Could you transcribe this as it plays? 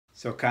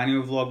So can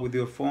you vlog with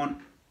your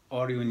phone,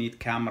 or you need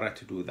camera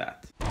to do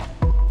that?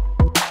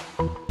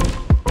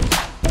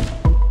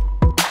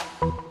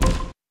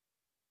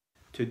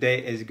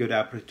 Today is a good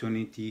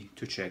opportunity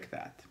to check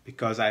that,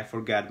 because I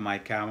forgot my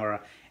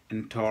camera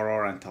in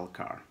Turo rental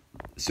car.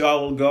 So I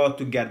will go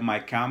to get my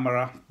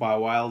camera,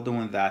 but while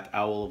doing that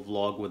I will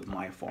vlog with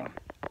my phone.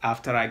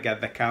 After I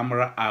get the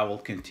camera, I will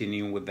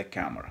continue with the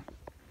camera.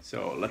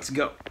 So let's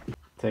go.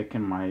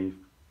 Taking my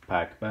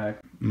bag.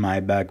 My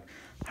bag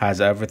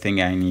has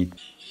everything I need.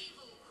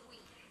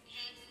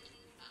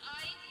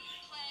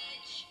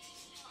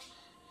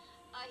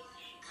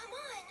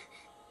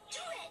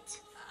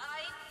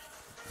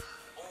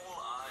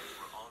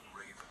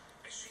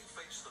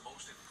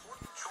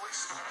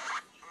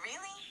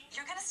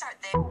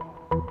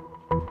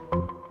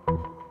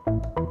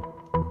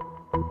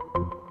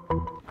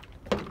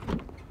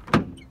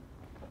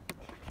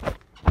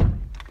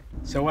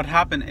 So what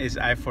happened is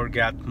I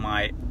forgot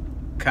my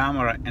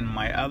camera in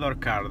my other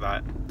car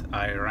that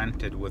I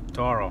rented with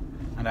Turo,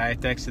 and I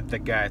texted the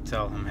guy,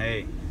 tell him,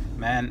 hey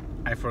man,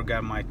 I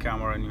forgot my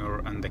camera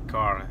in the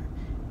car.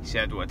 He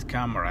said, what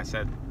camera? I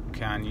said,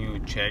 can you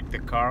check the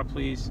car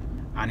please?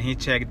 And he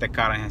checked the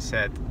car and he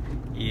said,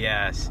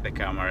 yes, the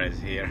camera is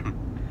here.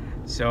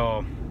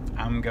 So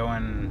I'm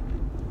going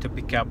to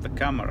pick up the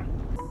camera.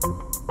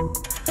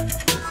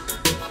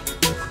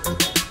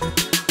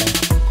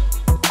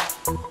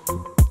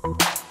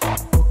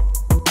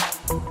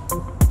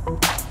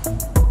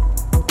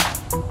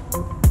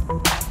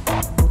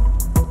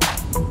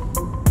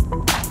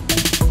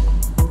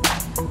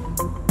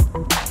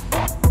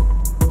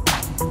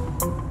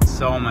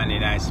 So many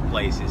nice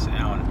places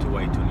on the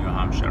way to New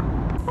Hampshire.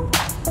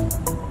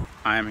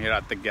 I am here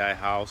at the guy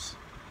house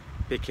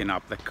picking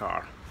up the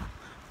car.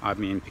 I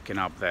mean picking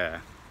up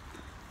the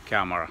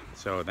camera.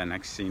 So the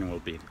next scene will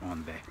be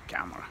on the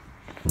camera.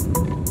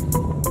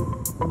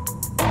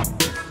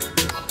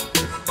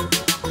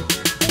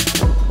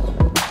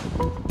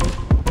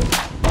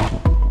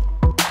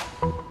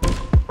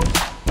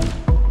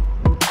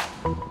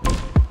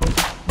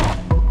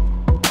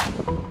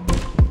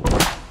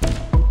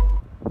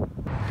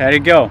 There you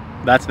go,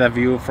 that's the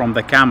view from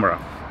the camera.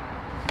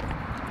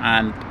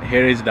 And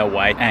here is the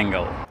wide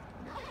angle.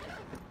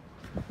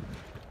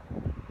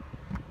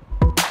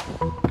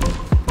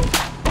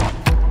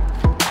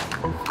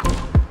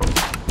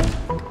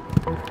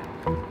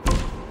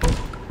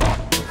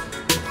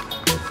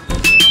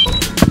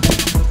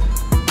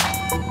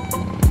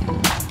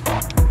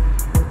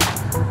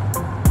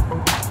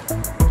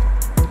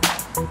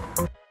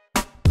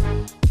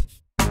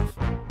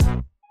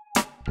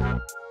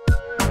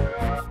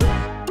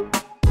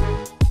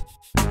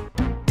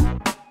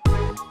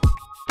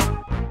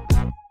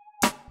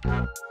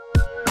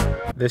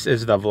 This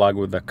is the vlog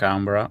with the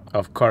camera,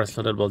 of course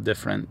a little bit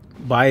different.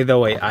 By the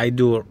way, I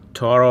do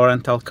Turo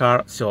rental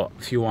car, so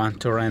if you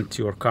want to rent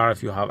your car,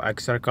 if you have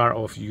extra car,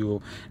 or if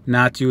you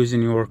not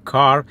using your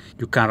car,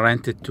 you can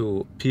rent it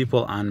to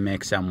people and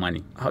make some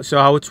money. So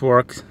how it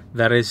works,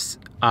 there is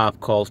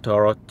app called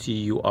Turo,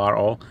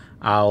 T-U-R-O.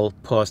 I'll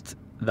post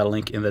the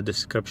link in the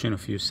description.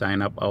 If you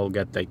sign up, I'll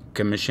get the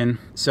commission.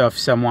 So if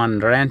someone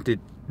rent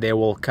it, they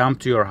will come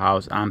to your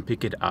house and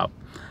pick it up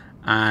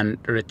and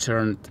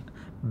return it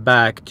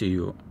back to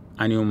you,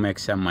 and you make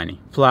some money.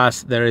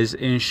 Plus there is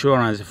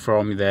insurance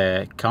from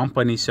the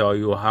company, so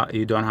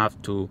you don't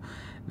have to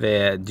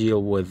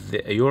deal with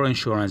your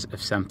insurance if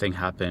something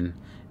happened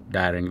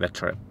during the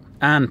trip.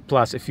 And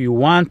plus, if you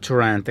want to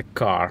rent a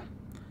car,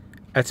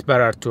 it's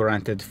better to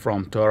rent it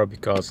from Turo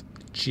because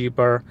it's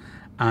cheaper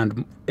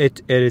and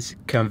it is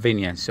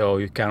convenient. So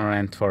you can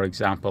rent, for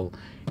example,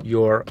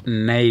 your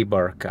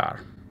neighbor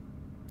car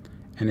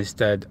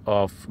instead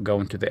of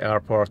going to the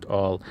airport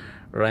or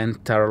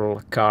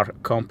rental car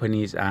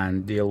companies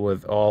and deal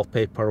with all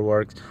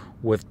paperwork.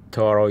 With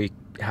Turo,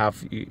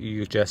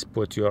 you just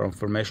put your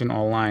information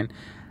online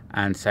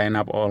and sign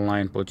up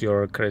online, put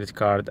your credit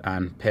card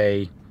and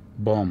pay,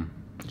 boom,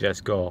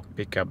 just go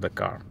pick up the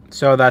car.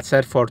 So that's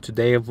it for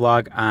today's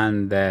vlog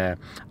and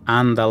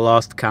the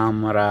lost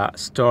camera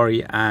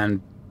story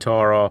and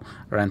Turo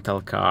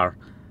rental car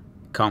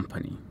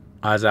company.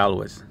 As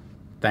always,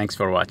 thanks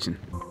for watching.